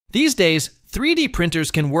These days, 3D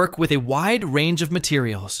printers can work with a wide range of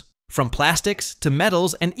materials, from plastics to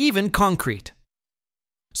metals and even concrete.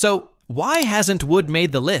 So, why hasn't wood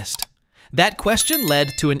made the list? That question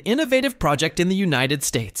led to an innovative project in the United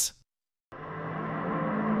States.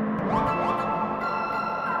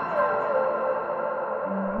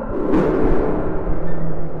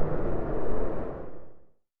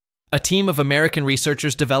 A team of American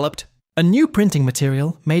researchers developed a new printing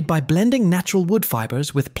material made by blending natural wood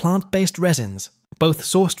fibers with plant-based resins, both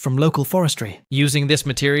sourced from local forestry. Using this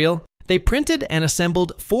material, they printed and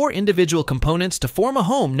assembled 4 individual components to form a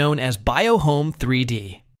home known as Biohome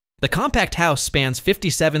 3D. The compact house spans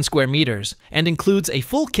 57 square meters and includes a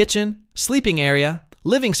full kitchen, sleeping area,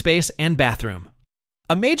 living space, and bathroom.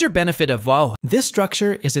 A major benefit of this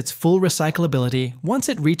structure is its full recyclability once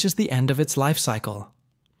it reaches the end of its life cycle.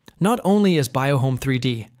 Not only is Biohome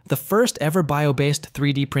 3D the first ever bio-based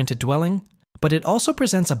 3D printed dwelling, but it also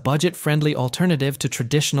presents a budget-friendly alternative to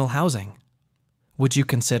traditional housing. Would you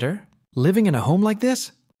consider living in a home like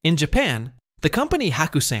this? In Japan, the company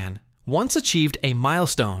Hakusan once achieved a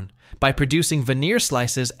milestone by producing veneer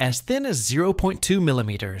slices as thin as 0.2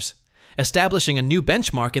 millimeters, establishing a new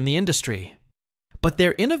benchmark in the industry. But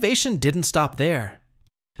their innovation didn't stop there.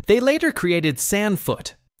 They later created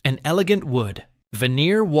Sanfoot, an elegant wood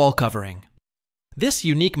veneer wall covering. This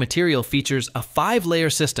unique material features a 5-layer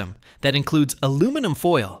system that includes aluminum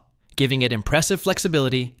foil, giving it impressive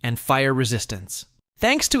flexibility and fire resistance.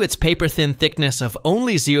 Thanks to its paper-thin thickness of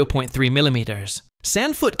only 0.3 millimeters,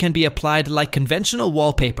 Sanfoot can be applied like conventional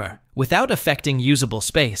wallpaper without affecting usable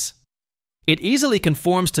space. It easily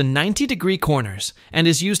conforms to 90-degree corners and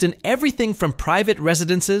is used in everything from private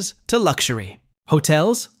residences to luxury,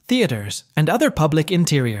 hotels, theaters, and other public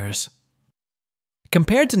interiors.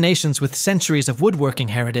 Compared to nations with centuries of woodworking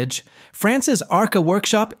heritage, France's Arca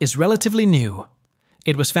workshop is relatively new.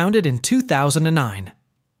 It was founded in 2009.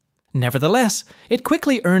 Nevertheless, it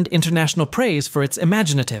quickly earned international praise for its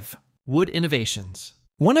imaginative wood innovations.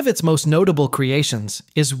 One of its most notable creations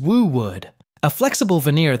is Woowood, a flexible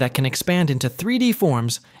veneer that can expand into 3D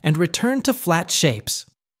forms and return to flat shapes.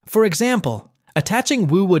 For example, attaching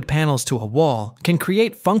Woowood panels to a wall can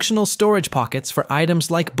create functional storage pockets for items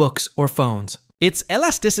like books or phones. Its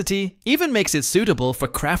elasticity even makes it suitable for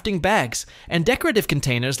crafting bags and decorative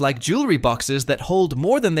containers like jewelry boxes that hold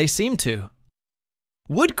more than they seem to.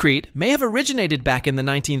 Woodcrete may have originated back in the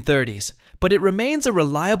 1930s, but it remains a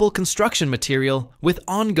reliable construction material with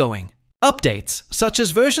ongoing updates, such as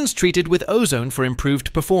versions treated with ozone for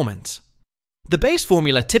improved performance. The base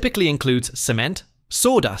formula typically includes cement,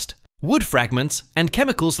 sawdust, wood fragments, and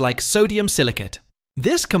chemicals like sodium silicate.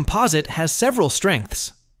 This composite has several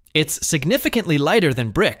strengths. It's significantly lighter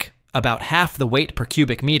than brick, about half the weight per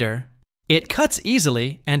cubic meter. It cuts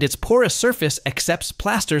easily, and its porous surface accepts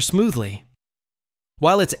plaster smoothly.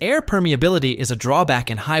 While its air permeability is a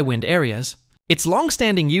drawback in high-wind areas, its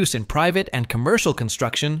long-standing use in private and commercial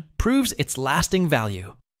construction proves its lasting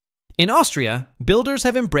value. In Austria, builders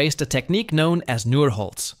have embraced a technique known as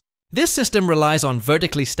Newureholts. This system relies on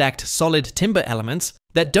vertically stacked solid timber elements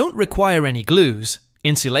that don't require any glues,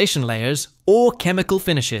 insulation layers, or chemical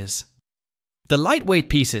finishes. The lightweight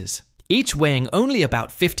pieces, each weighing only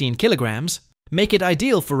about 15 kilograms, make it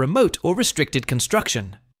ideal for remote or restricted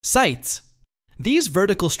construction sites. These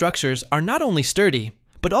vertical structures are not only sturdy,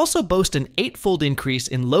 but also boast an 8-fold increase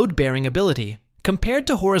in load-bearing ability compared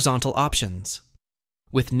to horizontal options.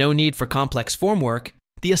 With no need for complex formwork,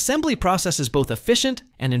 the assembly process is both efficient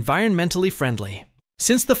and environmentally friendly.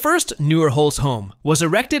 Since the first Newureholts home was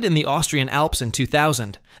erected in the Austrian Alps in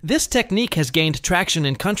 2000, this technique has gained traction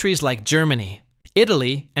in countries like Germany,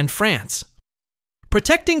 Italy, and France.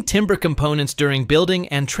 Protecting timber components during building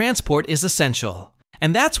and transport is essential,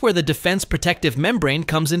 and that's where the defense protective membrane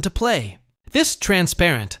comes into play. This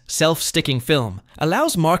transparent, self-sticking film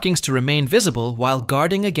allows markings to remain visible while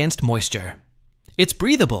guarding against moisture. It's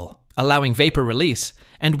breathable, allowing vapor release,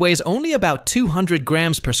 and weighs only about 200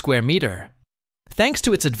 grams per square meter. Thanks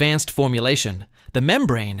to its advanced formulation, the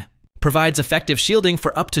membrane provides effective shielding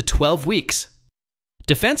for up to 12 weeks.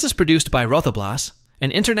 Defense is produced by Rothablas,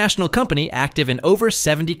 an international company active in over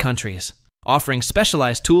 70 countries, offering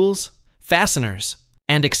specialized tools, fasteners,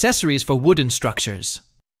 and accessories for wooden structures.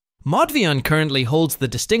 Modvon currently holds the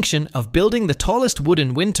distinction of building the tallest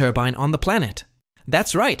wooden wind turbine on the planet.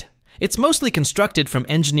 That's right, it's mostly constructed from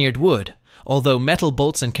engineered wood, although metal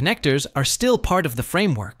bolts and connectors are still part of the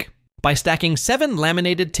framework. By stacking 7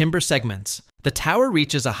 laminated timber segments, the tower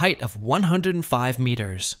reaches a height of 105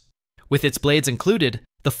 meters. With its blades included,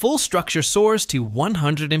 the full structure soars to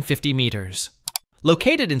 150 meters.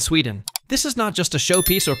 Located in Sweden, this is not just a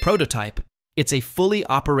showpiece or prototype. It's a fully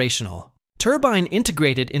operational turbine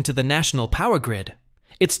integrated into the national power grid.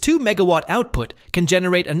 Its 2 megawatt output can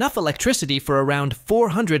generate enough electricity for around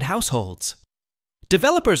 400 households.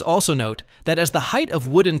 Developers also note that as the height of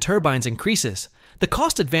wooden turbines increases, the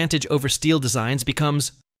cost advantage over steel designs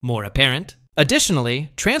becomes more apparent.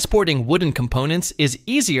 Additionally, transporting wooden components is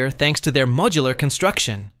easier thanks to their modular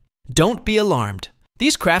construction. Don't be alarmed.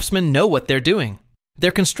 These craftsmen know what they're doing.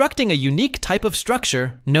 They're constructing a unique type of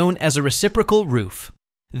structure known as a reciprocal roof.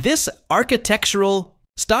 This architectural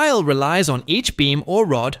style relies on each beam or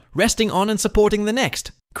rod resting on and supporting the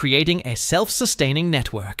next, creating a self-sustaining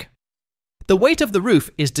network. The weight of the roof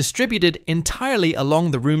is distributed entirely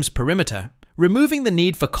along the room's perimeter, removing the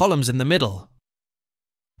need for columns in the middle.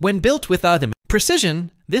 When built with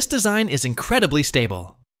precision, this design is incredibly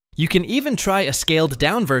stable. You can even try a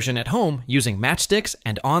scaled-down version at home using matchsticks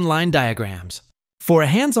and online diagrams. For a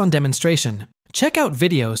hands-on demonstration, check out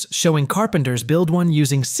videos showing carpenters build one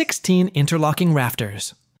using 16 interlocking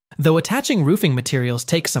rafters. Though attaching roofing materials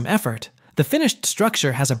takes some effort, the finished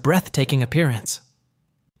structure has a breathtaking appearance.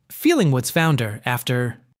 Feelingwood's founder,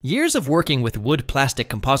 after years of working with wood-plastic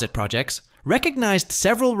composite projects, recognized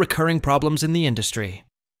several recurring problems in the industry.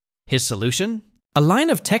 His solution? A line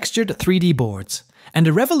of textured 3D boards and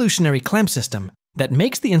a revolutionary clamp system that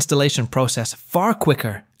makes the installation process far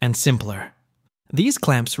quicker and simpler. These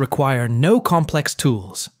clamps require no complex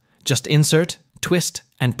tools, just insert, twist,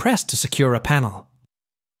 and press to secure a panel.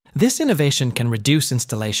 This innovation can reduce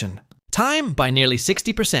installation time by nearly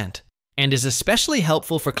 60% and is especially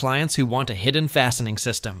helpful for clients who want a hidden fastening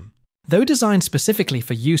system. Though designed specifically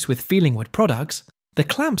for use with Feelingwood products, the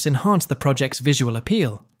clamps enhance the project's visual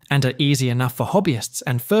appeal and are easy enough for hobbyists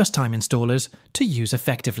and first-time installers to use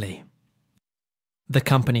effectively. The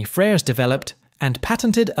company Freres developed and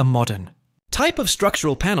patented a modern type of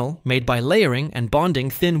structural panel made by layering and bonding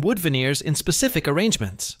thin wood veneers in specific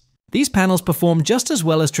arrangements. These panels perform just as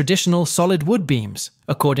well as traditional solid wood beams,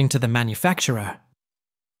 according to the manufacturer.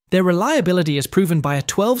 Their reliability is proven by a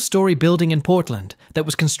 12-story building in Portland that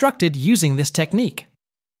was constructed using this technique.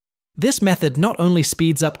 This method not only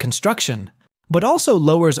speeds up construction, but also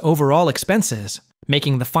lowers overall expenses,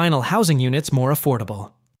 making the final housing units more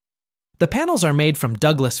affordable. The panels are made from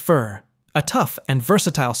Douglas fir, a tough and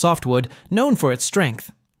versatile softwood known for its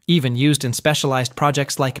strength, even used in specialized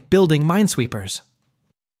projects like building minesweepers.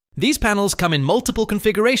 These panels come in multiple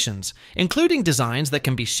configurations, including designs that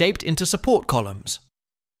can be shaped into support columns.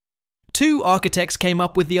 2 architects came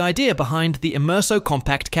up with the idea behind the Immerso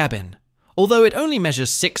compact cabin. Although it only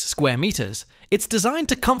measures 6 square meters, it's designed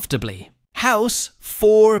to comfortably house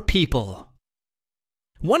 4 people.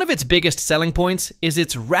 One of its biggest selling points is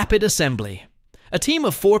its rapid assembly. A team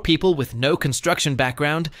of 4 people with no construction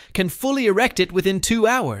background can fully erect it within 2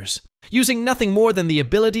 hours, using nothing more than the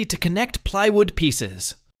ability to connect plywood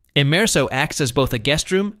pieces. Immerso acts as both a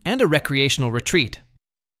guest room and a recreational retreat.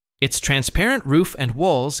 Its transparent roof and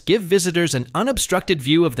walls give visitors an unobstructed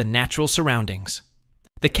view of the natural surroundings.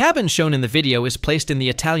 The cabin shown in the video is placed in the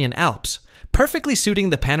Italian Alps, perfectly suiting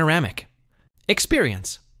the panoramic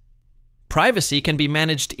experience. Privacy can be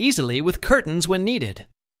managed easily with curtains when needed.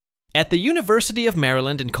 At the University of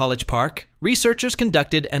Maryland in College Park, researchers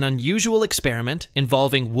conducted an unusual experiment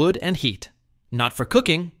involving wood and heat, not for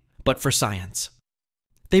cooking, but for science.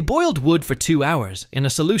 They boiled wood for 2 hours in a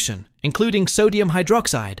solution, including sodium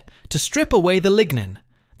hydroxide, to strip away the lignin,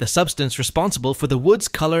 the substance responsible for the wood's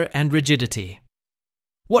color and rigidity.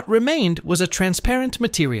 What remained was a transparent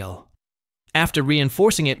material. After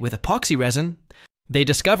reinforcing it with epoxy resin, they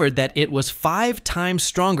discovered that it was 5 times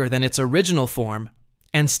stronger than its original form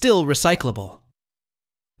and still recyclable.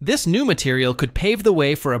 This new material could pave the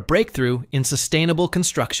way for a breakthrough in sustainable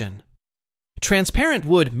construction. Transparent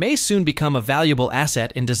wood may soon become a valuable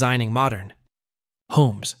asset in designing modern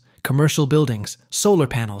homes, commercial buildings, solar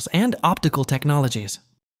panels, and optical technologies.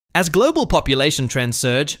 As global population trends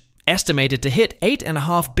surge, estimated to hit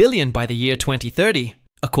 8.5 billion by the year 2030,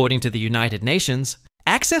 according to the United Nations,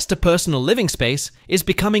 access to personal living space is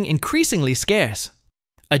becoming increasingly scarce.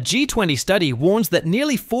 A G20 study warns that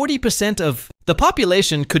nearly 40% of the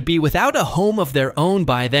population could be without a home of their own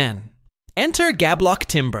by then. Enter Gablock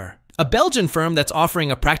Timber, a Belgian firm that's offering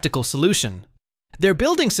a practical solution. Their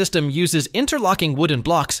building system uses interlocking wooden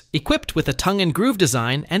blocks equipped with a tongue-and-groove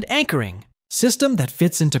design and anchoring system that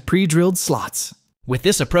fits into pre-drilled slots. With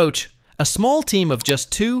this approach, a small team of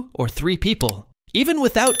just 2 or 3 people, even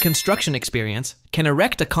without construction experience, can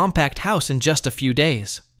erect a compact house in just a few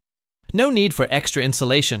days. No need for extra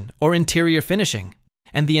insulation or interior finishing,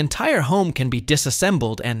 and the entire home can be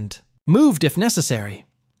disassembled and moved if necessary.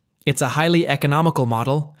 It's a highly economical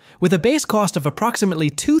model with a base cost of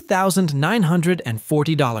approximately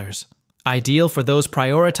 $2,940, ideal for those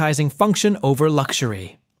prioritizing function over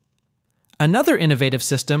luxury. Another innovative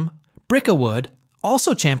system, Brickwood,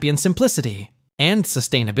 also champions simplicity and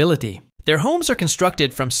sustainability. Their homes are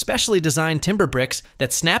constructed from specially designed timber bricks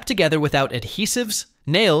that snap together without adhesives,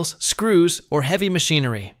 nails, screws, or heavy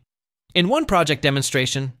machinery. In one project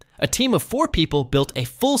demonstration, a team of 4 people built a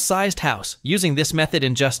full-sized house using this method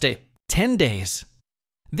in just 10 days.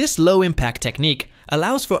 This low-impact technique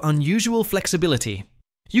allows for unusual flexibility.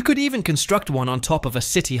 You could even construct one on top of a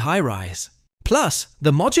city high-rise. Plus,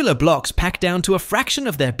 the modular blocks pack down to a fraction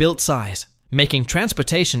of their built size, making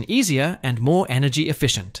transportation easier and more energy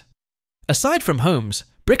efficient. Aside from homes,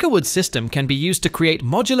 Brickwood's system can be used to create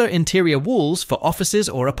modular interior walls for offices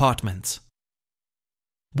or apartments.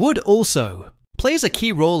 Wood also plays a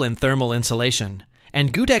key role in thermal insulation,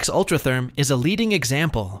 and Gablock Ultratherm is a leading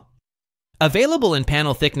example. Available in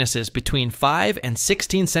panel thicknesses between 5 and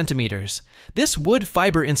 16 centimeters, this wood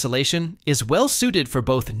fiber insulation is well suited for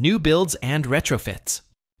both new builds and retrofits.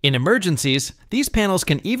 In emergencies, these panels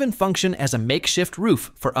can even function as a makeshift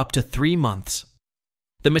roof for up to 3 months.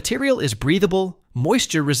 The material is breathable,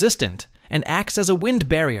 moisture-resistant, and acts as a wind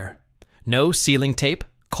barrier. No sealing tape,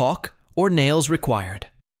 caulk, or nails required.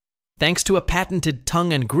 Thanks to a patented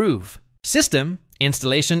tongue and groove system,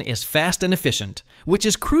 installation is fast and efficient, which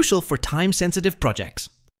is crucial for time-sensitive projects.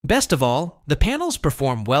 Best of all, the panels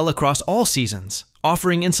perform well across all seasons,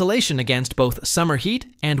 offering insulation against both summer heat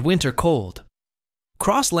and winter cold.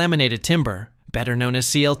 Cross-laminated timber, better known as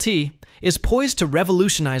CLT, is poised to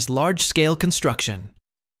revolutionize large-scale construction.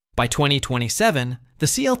 By 2027, the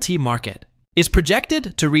CLT market is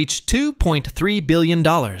projected to reach $2.3 billion,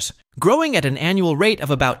 growing at an annual rate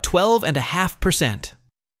of about 12.5%.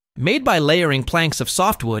 Made by layering planks of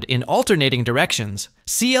softwood in alternating directions,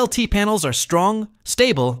 CLT panels are strong,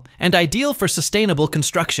 stable, and ideal for sustainable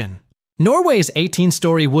construction. Norway's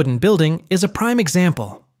 18-story wooden building is a prime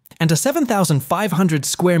example, and a 7,500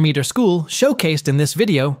 square meter school showcased in this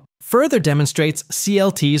video further demonstrates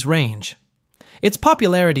CLT's range. Its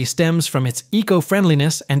popularity stems from its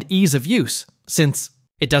eco-friendliness and ease of use, since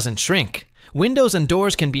it doesn't shrink. Windows and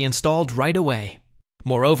doors can be installed right away.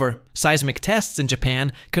 Moreover, seismic tests in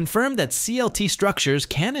Japan confirm that CLT structures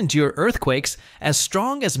can endure earthquakes as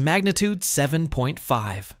strong as magnitude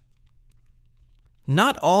 7.5.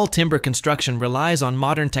 Not all timber construction relies on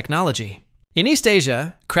modern technology. In East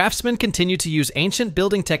Asia, craftsmen continue to use ancient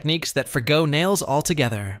building techniques that forgo nails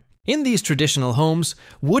altogether. In these traditional homes,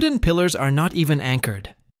 wooden pillars are not even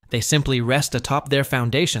anchored. They simply rest atop their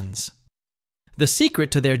foundations. The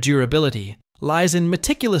secret to their durability lies in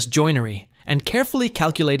meticulous joinery and carefully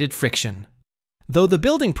calculated friction. Though the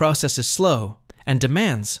building process is slow and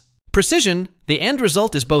demands precision, the end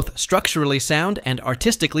result is both structurally sound and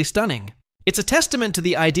artistically stunning. It's a testament to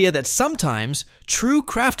the idea that sometimes true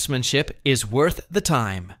craftsmanship is worth the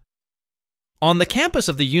time. On the campus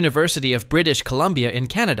of the University of British Columbia in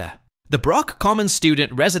Canada, the Brock Commons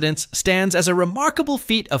student residence stands as a remarkable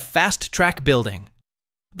feat of fast-track building.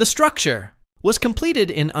 The structure was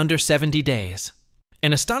completed in under 70 days,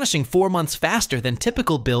 an astonishing 4 months faster than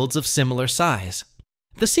typical builds of similar size.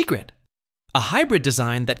 The secret? A hybrid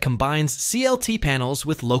design that combines CLT panels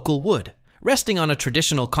with local wood, resting on a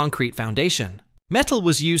traditional concrete foundation. Metal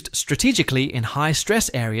was used strategically in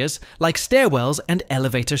high-stress areas like stairwells and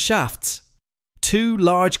elevator shafts. 2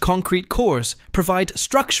 large concrete cores provide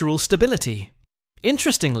structural stability.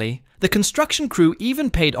 Interestingly, the construction crew even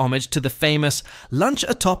paid homage to the famous lunch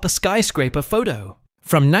atop a skyscraper photo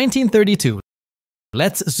from 1932.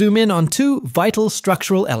 Let's zoom in on 2 vital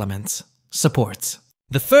structural elements: supports.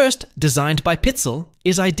 The first, designed by Pitzel,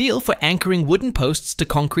 is ideal for anchoring wooden posts to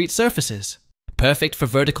concrete surfaces, perfect for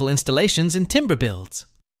vertical installations in timber builds.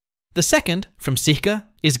 The second, from Sika,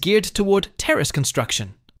 is geared toward terrace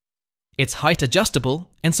construction. It's height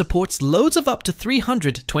adjustable and supports loads of up to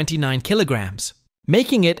 329 kilograms,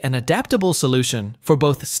 making it an adaptable solution for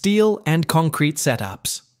both steel and concrete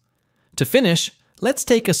setups. To finish, let's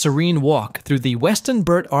take a serene walk through the Weston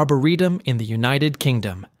Burt Arboretum in the United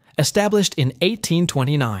Kingdom, established in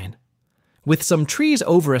 1829. With some trees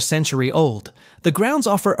over a century old, the grounds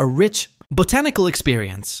offer a rich botanical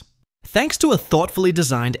experience. Thanks to a thoughtfully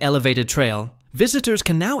designed elevated trail, visitors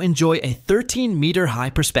can now enjoy a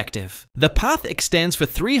 13-meter-high perspective. The path extends for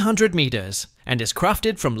 300 meters and is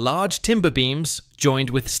crafted from large timber beams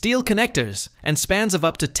joined with steel connectors and spans of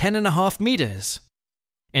up to 10.5 meters.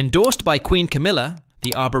 Endorsed by Queen Camilla,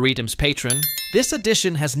 the Arboretum's patron, this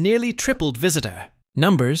addition has nearly tripled visitor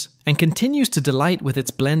numbers and continues to delight with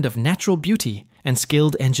its blend of natural beauty and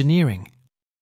skilled engineering.